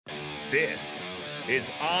This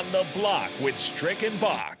is On the Block with Strick and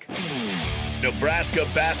Bach. Nebraska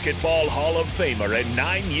Basketball Hall of Famer and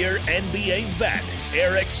 9-year NBA vet,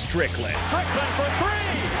 Eric Strickland. Strickland for three!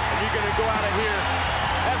 And you're going to go out of here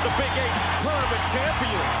as the Big 8 tournament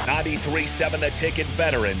champion. 93.7 The Ticket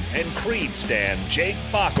veteran and Creed stan, Jake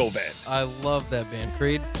Bakoven. I love that band,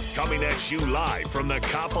 Creed. Coming at you live from the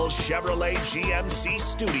Koppel Chevrolet GMC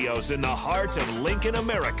studios in the heart of Lincoln,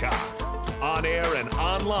 America. On air and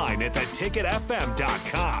online at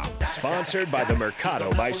theticketfm.com. Sponsored by the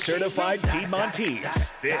Mercado by Certified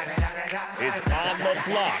Piedmontese. This is On the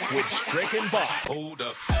Block with Strick and Bach. Hold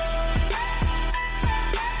up.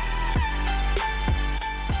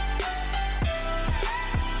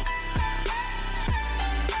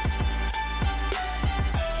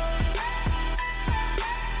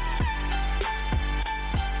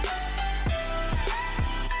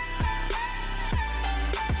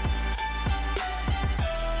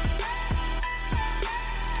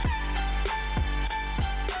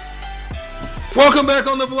 Welcome back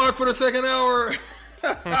on the block for the second hour.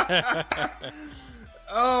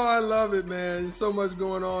 Oh, I love it, man. There's so much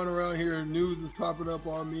going on around here. News is popping up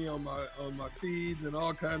on me on my feeds and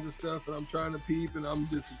all kinds of stuff, and I'm trying to peep, and I'm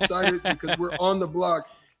just excited because we're on the block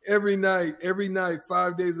every night,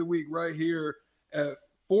 5 days a week, right here at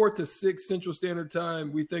 4 to 6 Central Standard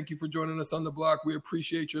Time. We thank you for joining us on the block. We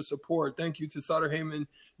appreciate your support. Thank you to Sutter Heyman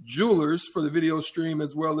Jewelers for the video stream,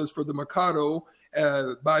 as well as for the Mercado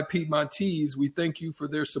by Piedmontese. We thank you for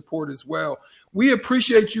their support as well. We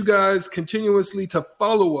appreciate you guys continuously to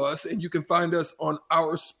follow us, and you can find us on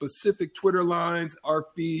our specific Twitter lines, our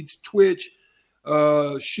feeds, Twitch,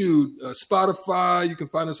 Spotify. You can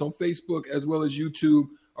find us on Facebook as well as YouTube.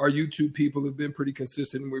 Our YouTube people have been pretty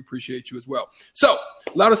consistent, and we appreciate you as well. So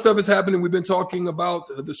a lot of stuff is happening. We've been talking about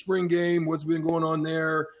the spring game, what's been going on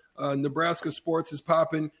there. Nebraska sports is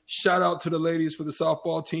popping. Shout out to the ladies for the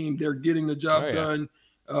softball team. They're getting the job done.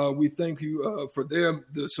 We thank you for them,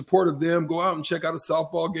 the support of them. Go out and check out a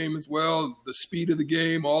softball game as well. The speed of the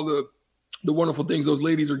game, all the wonderful things. Those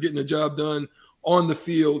ladies are getting the job done on the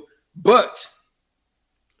field. But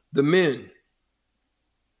the men.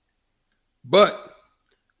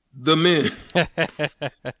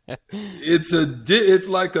 It's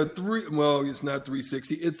like a it's not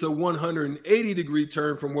 360. It's a 180 degree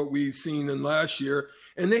turn from what we've seen in last year.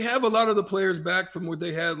 And they have a lot of the players back from what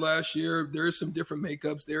they had last year. There is some different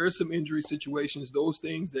makeups. There is some injury situations, those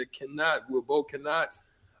things that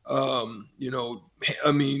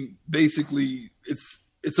basically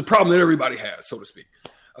it's a problem that everybody has, so to speak.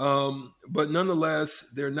 But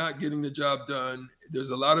nonetheless, they're not getting the job done. There's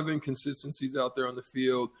a lot of inconsistencies out there on the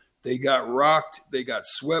field. They got rocked. They got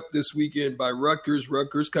swept this weekend by Rutgers.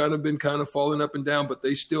 Rutgers kind of falling up and down, but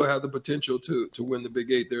they still have the potential to win the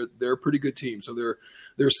Big 8. They're a pretty good team, so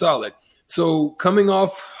they're solid. So coming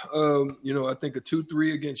off, I think a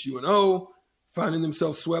 2-3 against UNO, finding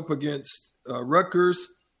themselves swept against Rutgers.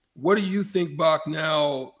 What do you think, Bach,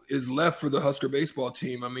 now is left for the Husker baseball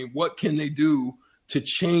team? I mean, what can they do to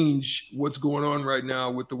change what's going on right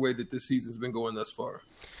now with the way that this season's been going thus far?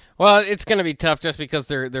 Well, it's going to be tough just because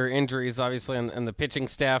there are injuries, obviously, on the pitching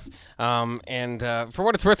staff. And for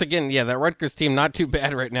what it's worth, again, that Rutgers team, not too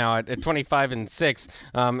bad right now at 25-6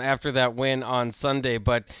 after that win on Sunday.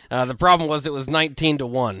 But the problem was it was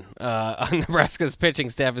 19-1. Nebraska's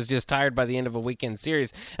pitching staff is just tired by the end of a weekend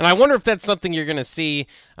series. And I wonder if that's something you're going to see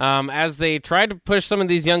as they try to push some of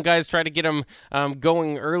these young guys, try to get them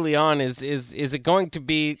going early on. Is it going to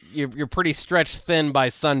be you're pretty stretched thin by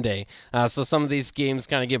Sunday? So some of these games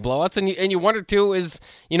kind of get blowouts, and you wonder too is,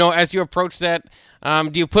 as you approach that,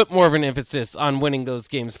 do you put more of an emphasis on winning those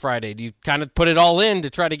games Friday? Do you kind of put it all in to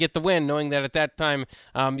try to get the win, knowing that at that time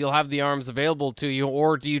you'll have the arms available to you,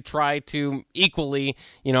 or do you try to equally,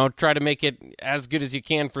 try to make it as good as you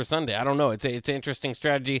can for Sunday? I don't know. It's an interesting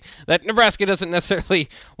strategy that Nebraska doesn't necessarily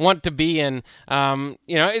want to be in.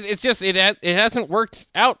 It's just it hasn't worked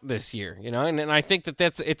out this year, and I think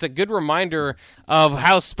it's a good reminder of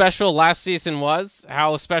how special last season was,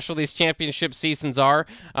 how special these championship seasons are.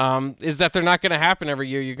 Is that they're not going to happen every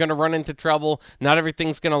year. You're going to run into trouble. Not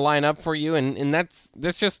everything's going to line up for you, and that's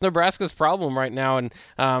just Nebraska's problem right now. And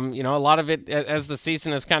a lot of it, as the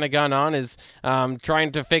season has kind of gone on, is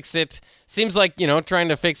trying to fix it. Seems like trying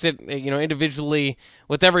to fix it individually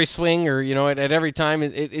with every swing or at every time.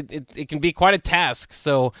 It can be quite a task.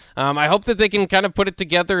 So I hope that they can kind of put it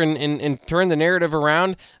together and turn the narrative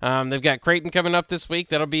around. They've got Creighton coming up this week.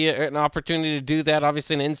 That'll be an opportunity to do that.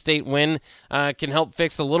 Obviously, an in-state win can help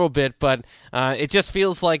fix a little bit, but it just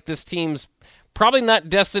feels like this team's probably not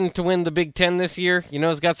destined to win the Big Ten this year.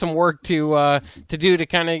 Has got some work to do to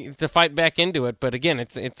kind of to fight back into it. But again,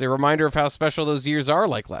 it's a reminder of how special those years are,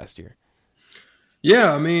 like last year.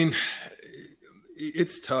 Yeah, I mean,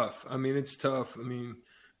 it's tough.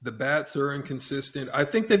 The bats are inconsistent. I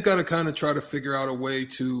think they've got to kind of try to figure out a way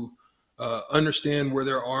to understand where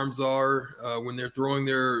their arms are when they're throwing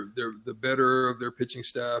the better of their pitching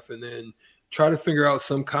staff, and then try to figure out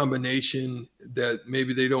some combination that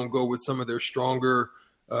maybe they don't go with some of their stronger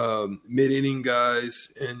mid-inning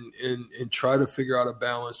guys, and try to figure out a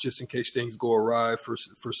balance just in case things go awry for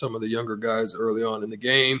some of the younger guys early on in the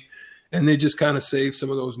game. And they just kind of save some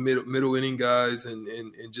of those middle inning guys and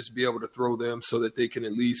just be able to throw them so that they can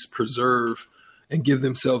at least preserve and give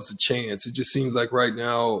themselves a chance. It just seems like right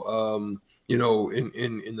now, in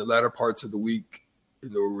the latter parts of the week,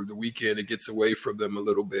 the weekend, it gets away from them a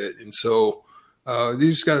little bit. And so they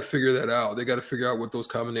just got to figure that out. They got to figure out what those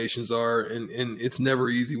combinations are. And it's never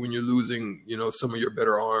easy when you're losing, some of your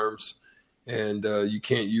better arms. And you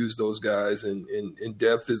can't use those guys, and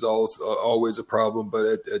depth is always a problem.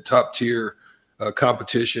 But at top tier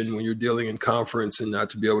competition, when you're dealing in conference and not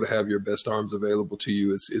to be able to have your best arms available to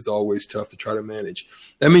you is always tough to try to manage.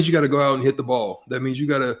 That means you got to go out and hit the ball. That means you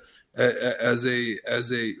got to, as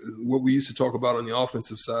what we used to talk about on the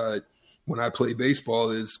offensive side when I play baseball,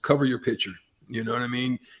 is cover your pitcher. You know what I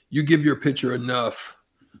mean? You give your pitcher enough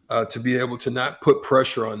to be able to not put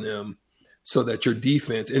pressure on them, so that your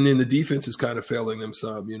defense, and then the defense is kind of failing them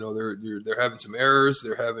some. They're having some errors.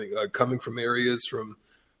 They're having coming from areas from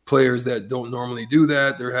players that don't normally do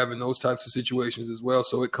that. They're having those types of situations as well.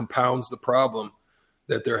 So it compounds the problem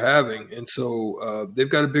that they're having. And so they've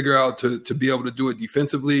got to figure out to be able to do it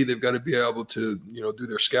defensively. They've got to be able to, do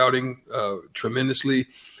their scouting tremendously.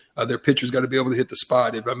 Their pitcher's got to be able to hit the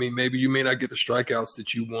spot. Maybe you may not get the strikeouts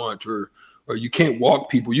that you want, or you can't walk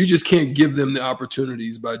people. You just can't give them the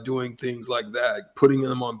opportunities by doing things like that, putting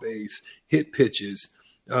them on base, hit pitches,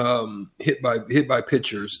 hit by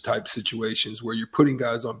pitchers type situations where you're putting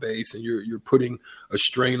guys on base and you're putting a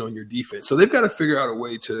strain on your defense. So they've got to figure out a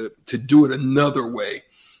way to do it another way.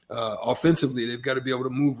 Offensively, they've got to be able to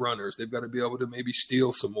move runners. They've got to be able to maybe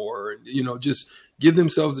steal some more, and just give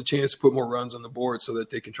themselves a chance to put more runs on the board so that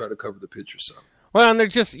they can try to cover the pitcher some. Well, and they're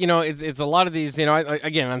just, it's a lot of these,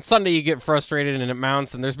 again, on Sunday you get frustrated and it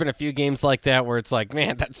mounts, and there's been a few games like that where it's like,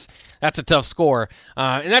 man, that's a tough score.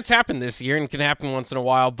 And that's happened this year and can happen once in a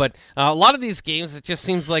while. But a lot of these games, it just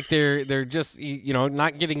seems like they're just,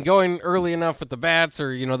 not getting going early enough with the bats,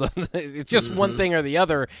 or, it's just one thing or the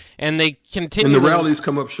other, and they continue. And the rallies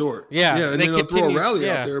come up short. Yeah. And they'll throw a rally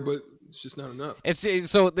out there, but it's just not enough.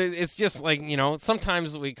 It's just like,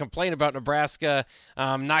 sometimes we complain about Nebraska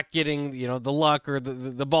not getting, the luck or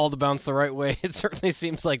the ball to bounce the right way. It certainly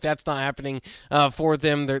seems like that's not happening for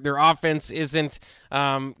them. Their offense isn't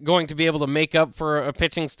going to be able to make up for a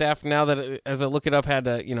pitching staff now that, as I look it up, had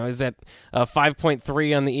is at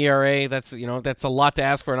 5.3 on the ERA. That's a lot to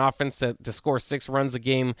ask for an offense to score 6 runs a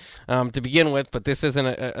game to begin with. But this isn't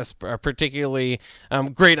a particularly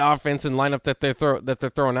great offense and lineup that they're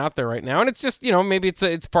throwing out there right now. And it's just, maybe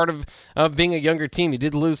it's part of being a younger team. You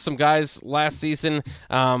did lose some guys last season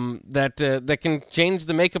that can change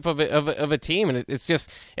the makeup of a team, and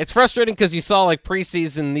it's frustrating because you saw, like,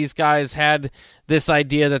 preseason, these guys had this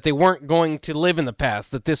idea that they weren't going to live in the past,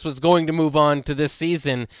 that this was going to move on to this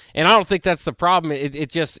season, and I don't think that's the problem. I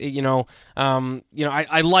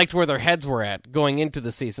liked where their heads were at going into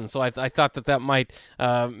the season, so I thought that might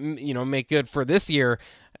make good for this year.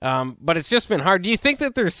 But it's just been hard. Do you think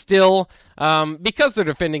that there's still, because they're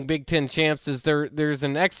defending Big Ten champs, there's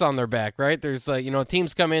an X on their back, right? There's,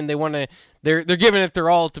 teams come in, they're giving it their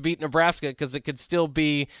all to beat Nebraska because it could still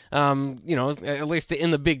be, at least in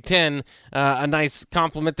the Big Ten, a nice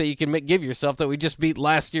compliment that you can give yourself that we just beat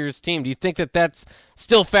last year's team. Do you think that that's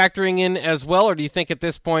still factoring in as well, or do you think at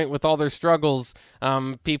this point, with all their struggles,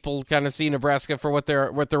 people kind of see Nebraska for what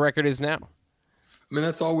their record is now?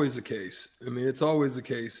 That's always the case. It's always the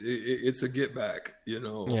case. It's a get back,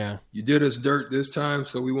 Yeah. You did us dirt this time,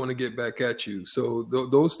 so we want to get back at you. So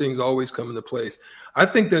those things always come into place. I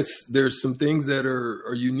think there's some things that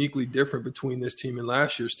are uniquely different between this team and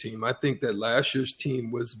last year's team. I think that last year's team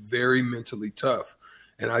was very mentally tough,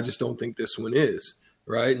 and I just don't think this one is,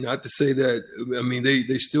 right? Not to say that,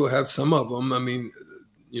 they still have some of them.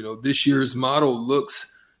 This year's model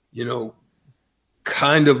looks,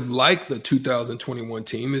 kind of like the 2021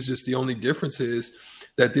 team. Is just the only difference is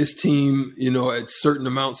that this team, at certain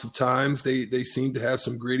amounts of times, they seem to have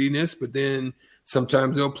some grittiness, but then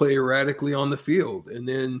sometimes they'll play erratically on the field. And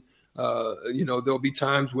then There'll be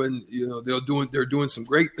times when, they're doing some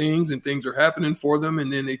great things and things are happening for them,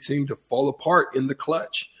 and then they seem to fall apart in the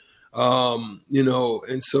clutch.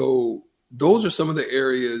 And so those are some of the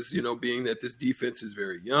areas, being that this defense is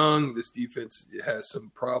very young, this defense has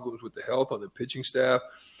some problems with the health on the pitching staff.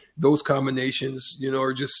 Those combinations,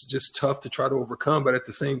 are just tough to try to overcome. But at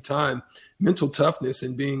the same time, mental toughness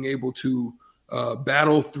and being able to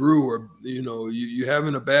battle through, or, you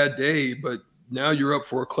having a bad day, but now you're up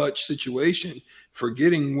for a clutch situation,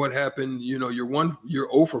 forgetting what happened. You're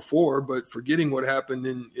 0 for 4, but forgetting what happened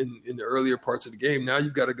in the earlier parts of the game. Now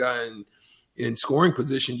you've got a guy in scoring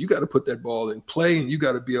position. You got to put that ball in play, and you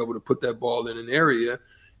got to be able to put that ball in an area,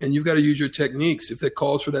 and you've got to use your techniques. If it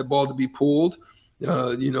calls for that ball to be pulled,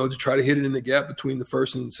 to try to hit it in the gap between the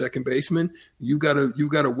first and second baseman, you've got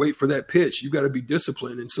to wait for that pitch. You've got to be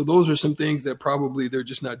disciplined. And so those are some things that probably they're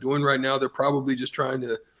just not doing right now. They're probably just trying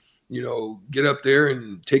to, get up there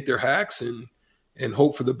and take their hacks and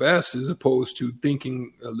hope for the best, as opposed to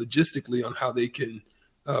thinking logistically on how they can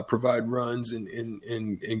provide runs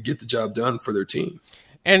and get the job done for their team.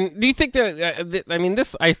 And do you think that,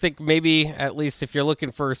 this, I think maybe, at least if you're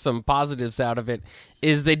looking for some positives out of it,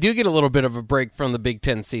 is they do get a little bit of a break from the Big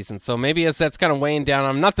Ten season. So maybe as that's kind of weighing down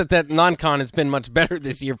on, not that non-con has been much better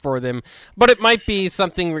this year for them, but it might be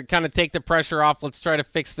something where kind of take the pressure off. Let's try to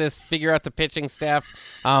fix this, figure out the pitching staff,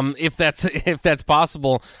 if that's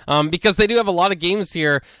possible, because they do have a lot of games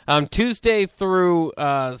here. Tuesday through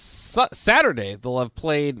Saturday, they'll have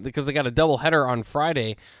played, because they got a doubleheader on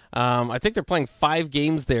Friday. I think they're playing 5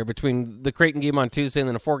 games there, between the Creighton game on Tuesday and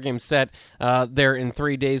then a 4-game set there in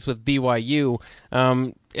 3 days with BYU.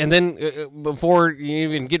 And then before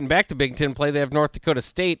even getting back to Big Ten play, they have North Dakota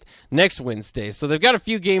State next Wednesday. So they've got a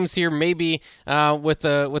few games here, maybe with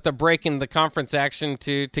a break in the conference action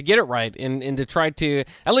to get it right and to try to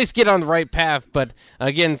at least get on the right path. But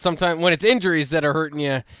again, sometimes when it's injuries that are hurting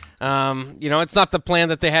you, it's not the plan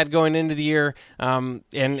that they had going into the year. And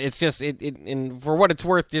it's just and for what it's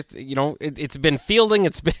worth, just it's been fielding.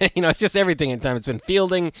 It's been it's just everything in time. It's been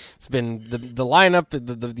fielding. It's been the lineup,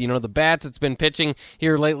 the bats. It's been pitching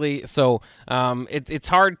here lately. So it's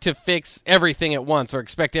hard to fix everything at once or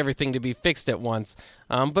expect everything to be fixed at once.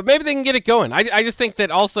 But maybe they can get it going. I just think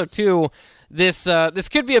that also too, this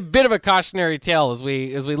could be a bit of a cautionary tale as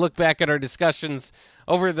we look back at our discussions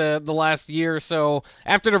over the last year or so.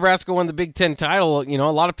 After Nebraska won the Big Ten title,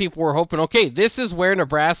 a lot of people were hoping, okay, this is where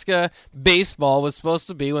Nebraska baseball was supposed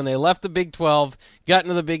to be when they left the Big 12, got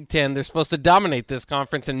into the Big Ten. They're supposed to dominate this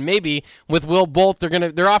conference, and maybe with Will Bolt,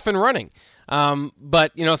 they're off and running.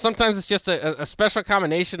 But sometimes it's just a special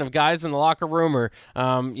combination of guys in the locker room, or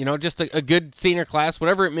just a good senior class,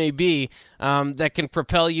 whatever it may be, that can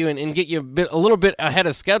propel you and get you a little bit ahead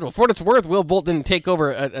of schedule. For what it's worth, Will Bolt didn't take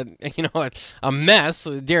over a mess.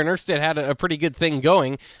 Darren Erstad had a pretty good thing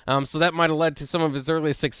going, so that might have led to some of his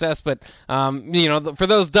early success. But for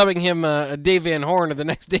those dubbing him Dave Van Horn, or the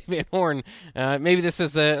next Dave Van Horn, maybe this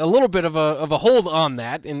is a little bit of a hold on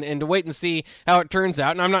that, and to wait and see how it turns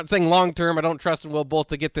out. And I'm not saying long term I don't trust in Will Bolt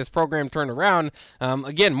to get this program turned around.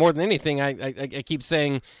 Again, more than anything, I keep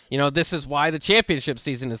saying, this is why the championship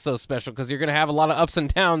season is so special, because you're going to have a lot of ups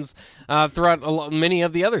and downs throughout many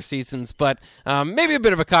of the other seasons. But maybe a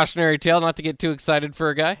bit of a cautionary tale, not to get too excited for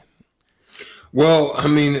a guy. Well,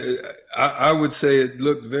 I would say it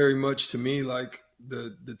looked very much to me like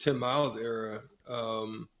the Tim Miles era,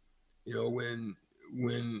 when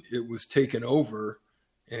it was taken over.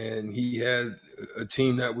 And he had a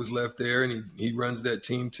team that was left there, and he runs that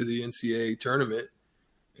team to the NCAA tournament.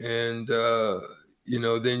 And,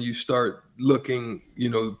 then you start looking,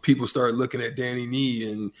 people start looking at Danny Nee,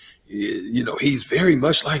 and, he's very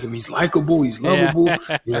much like him. He's likable. He's lovable.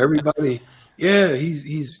 Yeah. Everybody. Yeah,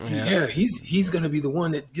 he's going to be the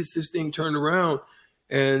one that gets this thing turned around.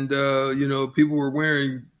 And, people were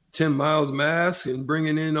wearing Tim Miles mask and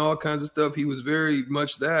bringing in all kinds of stuff. He was very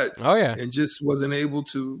much that. Oh yeah. And just wasn't able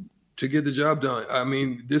to get the job done.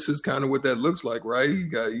 This is kind of what that looks like, right?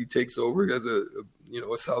 He takes over, has a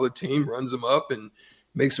solid team, runs them up and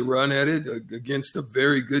makes a run at it against a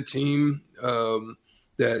very good team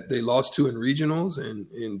that they lost to in regionals,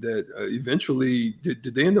 and that eventually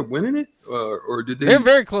did they end up winning it, or did they? They're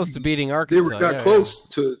very close to beating Arkansas. They got close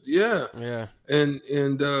to yeah. And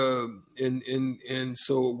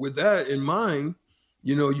so with that in mind,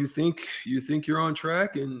 you think you're on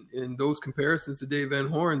track, and those comparisons to Dave Van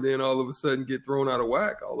Horn then all of a sudden get thrown out of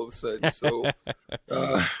whack all of a sudden. So,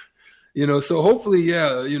 so hopefully,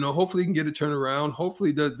 hopefully you can get it turned around.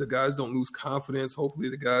 Hopefully the guys don't lose confidence. Hopefully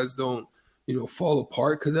the guys don't, fall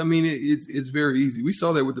apart. Because I mean, it's very easy. We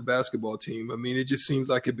saw that with the basketball team. I mean, it just seems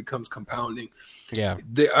like it becomes compounding. Yeah,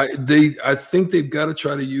 I think they've got to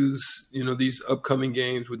try to use these upcoming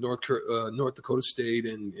games with North Dakota State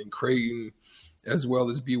and Creighton, as well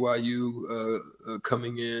as BYU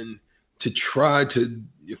coming in, to try to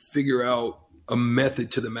figure out a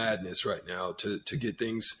method to the madness right now to get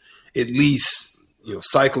things at least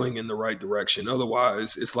cycling in the right direction.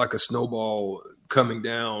 Otherwise, it's like a snowball coming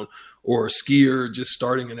down, or a skier just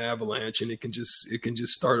starting an avalanche, and it can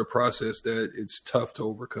just start a process that it's tough to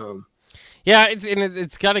overcome. Yeah,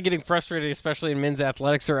 it's kind of getting frustrating, especially in men's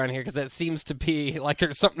athletics around here, because that seems to be like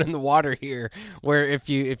there's something in the water here, where if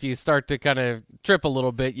you start to kind of trip a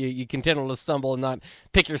little bit, you continue to stumble and not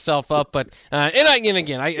pick yourself up. But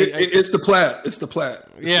it's the Platte. It's the Platte.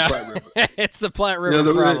 Yeah, the Platte River. It's the Platte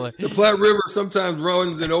River. Probably the Platte River sometimes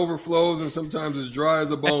runs and overflows, and sometimes it's dry as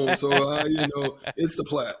a bone. So it's the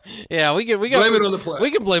Platte. Yeah, we can blame it on the Platte. We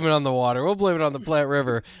can blame it on the water. We'll blame it on the Platte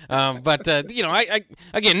River. But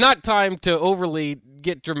again, not time to overly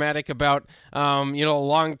get dramatic about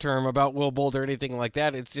long term about Will Boulder or anything like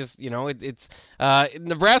that. It's just it's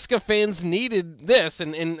Nebraska fans needed this,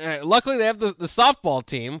 and luckily they have the softball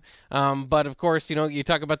team. But of course, you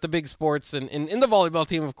talk about the big sports and in the volleyball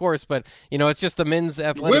team, of course. But it's just the men's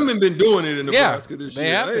athletic. Women been doing it in Nebraska this year.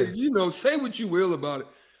 They have hey, say what you will about it.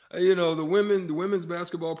 The women's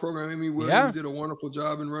basketball program, Amy Williams did a wonderful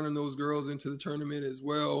job in running those girls into the tournament as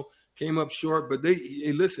well. Came up short, but they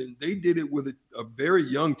did it with a very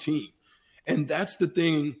young team. And that's the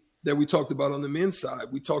thing that we talked about on the men's side.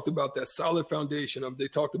 We talked about that solid foundation they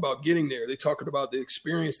talked about getting there. They talked about the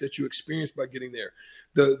experience that you experienced by getting there.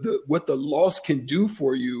 What the loss can do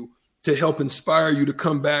for you to help inspire you to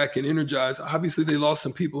come back and energize. Obviously, they lost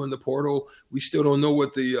some people in the portal. We still don't know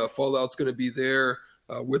what the fallout's going to be there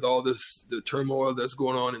with all the turmoil that's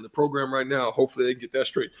going on in the program right now. Hopefully they get that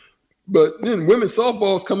straight. But then women's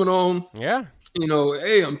softball is coming on. Yeah.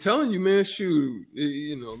 Hey, I'm telling you, man, shoot,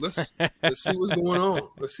 let's see what's going on.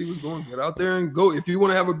 Let's see what's going on. Get out there and go. If you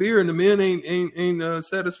want to have a beer and the men ain't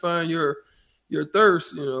satisfying your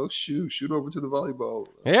thirst, shoot over to the volleyball.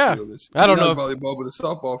 Yeah. I don't know volleyball, but the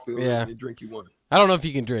softball field. Yeah. And drink you one. I don't know if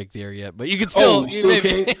you can drink there yet, but you can still.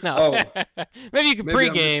 Maybe, no. Maybe you can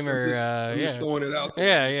pregame I'm just throwing it out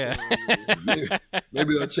there. Yeah.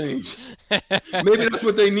 Maybe that'll change. Maybe that's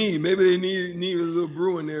what they need. Maybe they need a little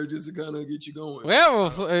brew in there just to kind of get you going. Well,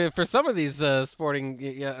 for some of these sporting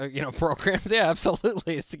programs, yeah,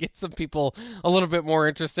 absolutely, it's to get some people a little bit more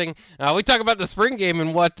interesting. We talk about the spring game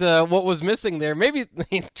and what was missing there. Maybe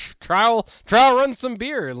trial run some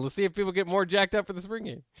beer. Let's see if people get more jacked up for the spring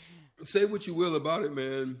game. Say what you will about it,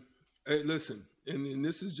 man. Hey, listen, and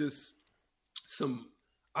this is just some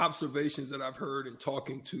observations that I've heard in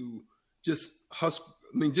talking to just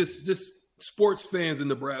sports fans in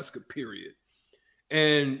Nebraska, period.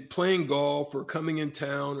 And playing golf or coming in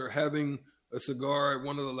town or having a cigar at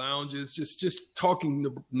one of the lounges, just talking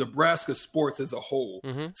Nebraska sports as a whole.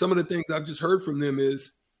 Mm-hmm. Some of the things I've just heard from them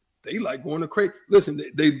is they like going to Creighton. Listen,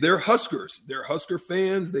 they're Huskers. They're Husker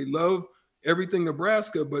fans. They love everything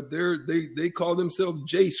Nebraska, but they call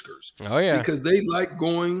themselves Jayskers. Oh yeah, because they like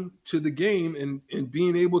going to the game and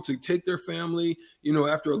being able to take their family.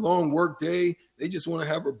 After a long work day, they just want to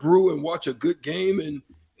have a brew and watch a good game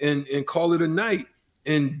and call it a night.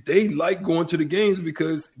 And they like going to the games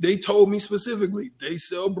because they told me specifically they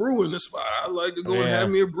sell brew in the spot. I like to go and have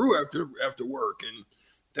me a brew after work, and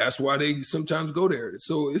that's why they sometimes go there.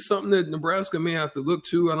 So it's something that Nebraska may have to look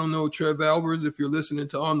to. I don't know, Trev Albers, if you're listening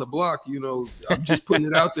to On the Block, I'm just putting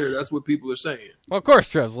it out there. That's what people are saying. Well, of course,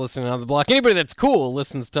 Trev's listening on the block. Anybody that's cool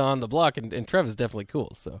listens to On the Block, and Trev is definitely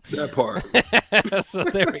cool. So that part. So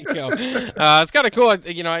there we go. It's kind of cool,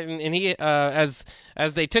 and he as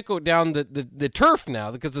they took down the turf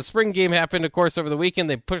now, because the spring game happened, of course, over the weekend.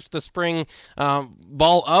 They pushed the spring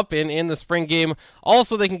ball up in the spring game.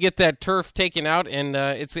 Also, they can get that turf taken out, and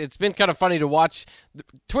it's been kind of funny to watch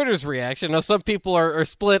Twitter's reaction. Now, some people are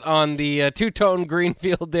split on the two-tone green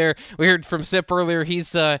field there. We heard from Sip earlier.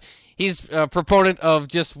 He's a proponent of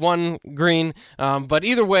just one green, but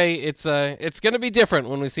either way, it's going to be different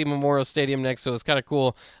when we see Memorial Stadium next, so it's kind of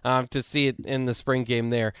cool to see it in the spring game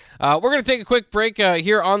there. We're going to take a quick break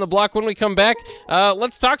here on the block. When we come back,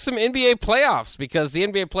 let's talk some NBA playoffs, because the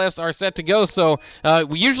NBA playoffs are set to go, so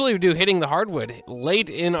we usually do Hitting the Hardwood late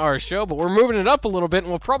in our show, but we're moving it up a little bit, and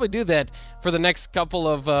we'll probably do that for the next couple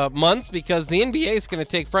of months, because the NBA is going to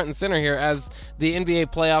take front and center here as the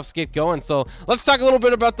NBA playoffs get going. So let's talk a little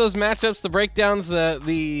bit about those matchups, the breakdowns,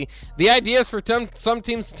 the ideas for some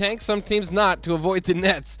teams to tank, some teams not, to avoid the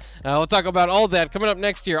Nets. We'll talk about all that coming up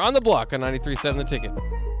next year on the block on 93.7 The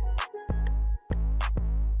Ticket.